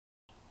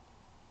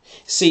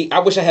See, I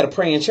wish I had a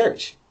praying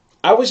church.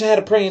 I wish I had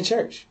a praying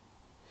church.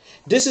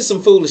 This is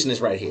some foolishness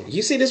right here.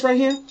 You see this right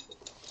here?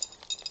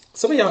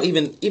 Some of y'all,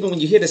 even when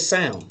you hear this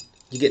sound,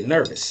 you get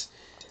nervous.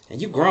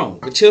 And you grown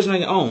with children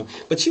on your own.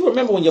 But you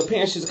remember when your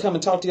parents used to come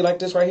and talk to you like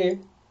this right here?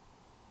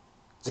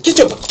 Like, get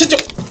your.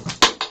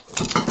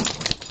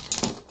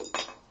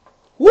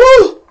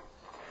 Woo!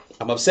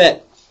 I'm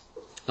upset.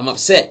 I'm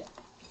upset.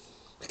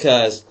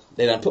 Because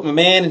they done put my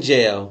man in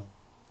jail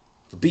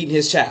for beating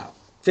his child.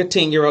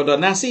 15-year-old.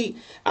 Now see,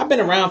 I've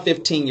been around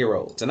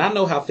 15-year-olds. And I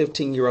know how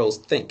 15-year-olds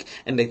think.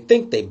 And they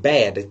think they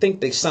bad. They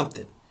think they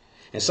something.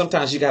 And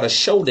sometimes you got to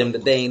show them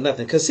that they ain't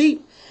nothing. Because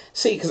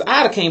because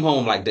I'd have came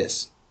home like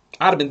this.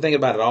 I'd have been thinking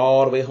about it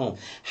all the way home.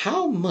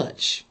 How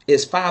much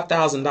is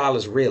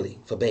 $5,000 really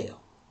for bail?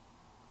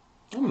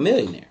 I'm a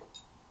millionaire.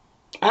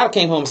 I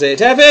came home and said,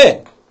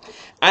 Taffy,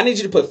 I need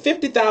you to put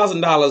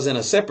 $50,000 in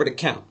a separate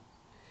account.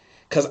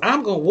 Because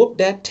I'm going to whoop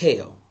that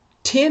tail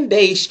 10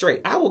 days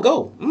straight. I will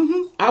go.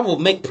 I will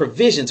make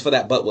provisions for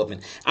that butt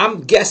whooping.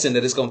 I'm guessing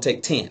that it's going to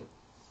take 10.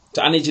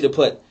 So I need you to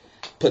put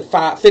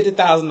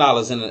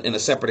 $50,000 in a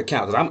separate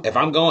account. Because if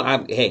I'm going,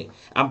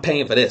 I'm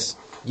paying for this.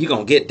 You're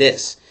going to get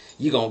this.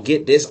 You're going to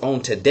get this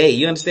on today.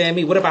 You understand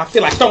me? Whatever I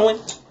feel like throwing.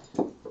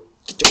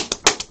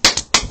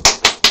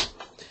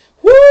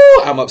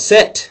 Woo! I'm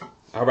upset.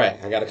 All right.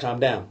 I got to calm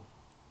down.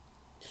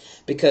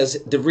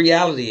 Because the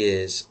reality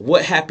is,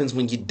 what happens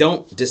when you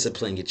don't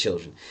discipline your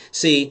children?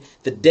 See,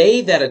 the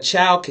day that a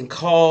child can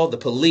call the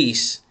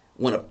police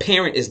when a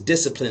parent is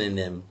disciplining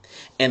them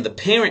and the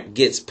parent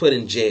gets put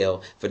in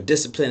jail for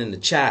disciplining the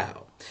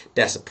child,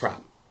 that's a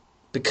problem.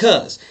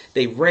 Because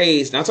they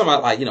raised, now I'm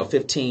talking about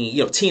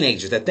 15,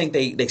 teenagers that think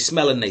they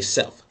smelling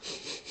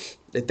themselves.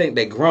 They think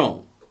they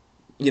grown.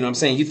 You know what I'm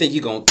saying? You think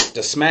you're going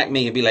to smack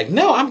me and be like,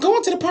 no, I'm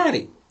going to the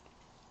party.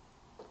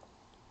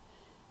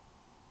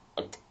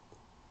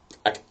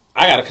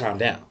 I got to calm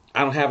down.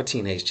 I don't have a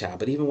teenage child,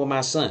 but even with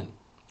my son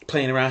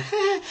playing around,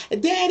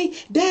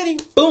 daddy,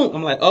 boom.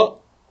 I'm like, oh.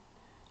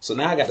 So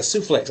now I got the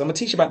suplex. I'm going to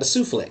teach you about the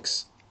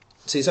suplex.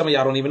 See, some of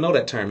y'all don't even know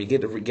that term. You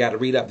got to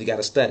read up. You got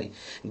to study.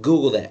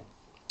 Google that.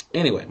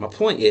 Anyway, my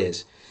point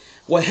is,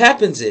 what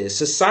happens is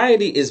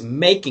society is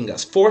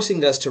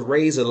forcing us to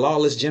raise a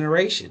lawless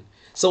generation.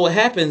 So what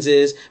happens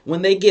is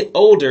when they get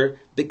older,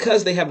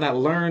 because they have not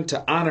learned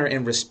to honor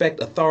and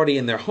respect authority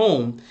in their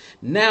home,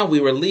 now we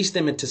release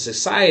them into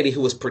society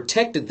who has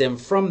protected them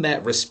from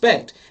that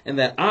respect and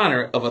that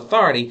honor of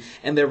authority.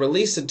 And they're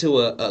released into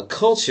a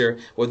culture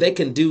where they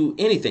can do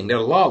anything. They're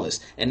lawless.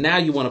 And now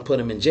you want to put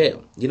them in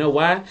jail. You know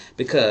why?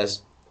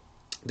 Because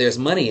there's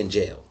money in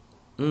jail.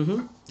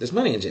 There's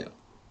money in jail.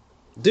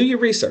 Do your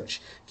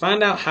research.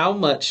 Find out how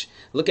much.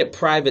 Look at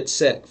private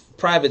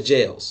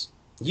jails.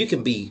 You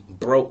can be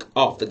broke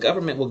off. The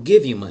government will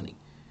give you money.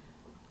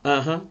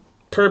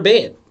 Per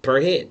bed,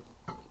 per head.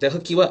 They'll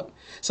hook you up.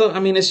 So, I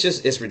mean,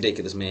 it's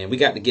ridiculous, man. We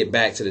got to get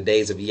back to the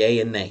days of yay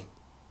and nay.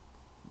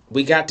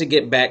 We got to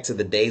get back to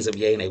the days of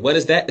yay and nay. What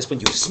is that? It's when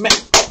you smack.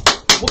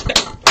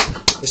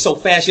 It's so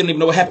fast you don't even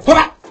know what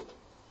happened.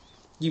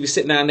 You be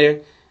sitting down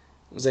there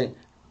and saying,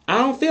 I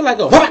don't feel like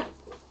going.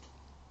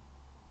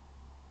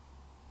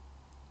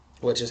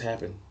 What just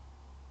happened?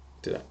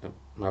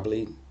 Am I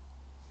bleeding?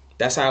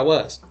 That's how it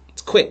was.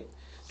 It's quick.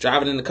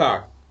 Driving in the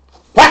car.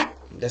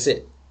 That's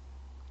it.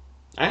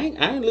 I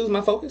ain't lose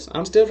my focus.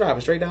 I'm still driving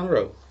straight down the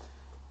road.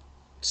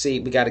 See,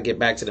 we got to get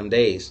back to them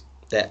days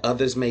that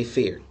others may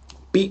fear.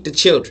 Beat the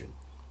children.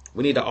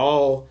 We need to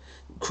all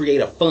create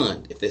a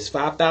fund. If it's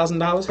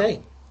 $5,000,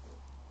 hey,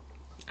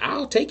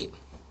 I'll take it.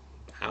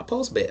 I'll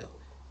post bail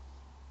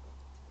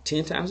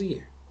 10 times a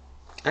year.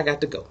 I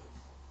got to go.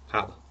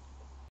 Holla.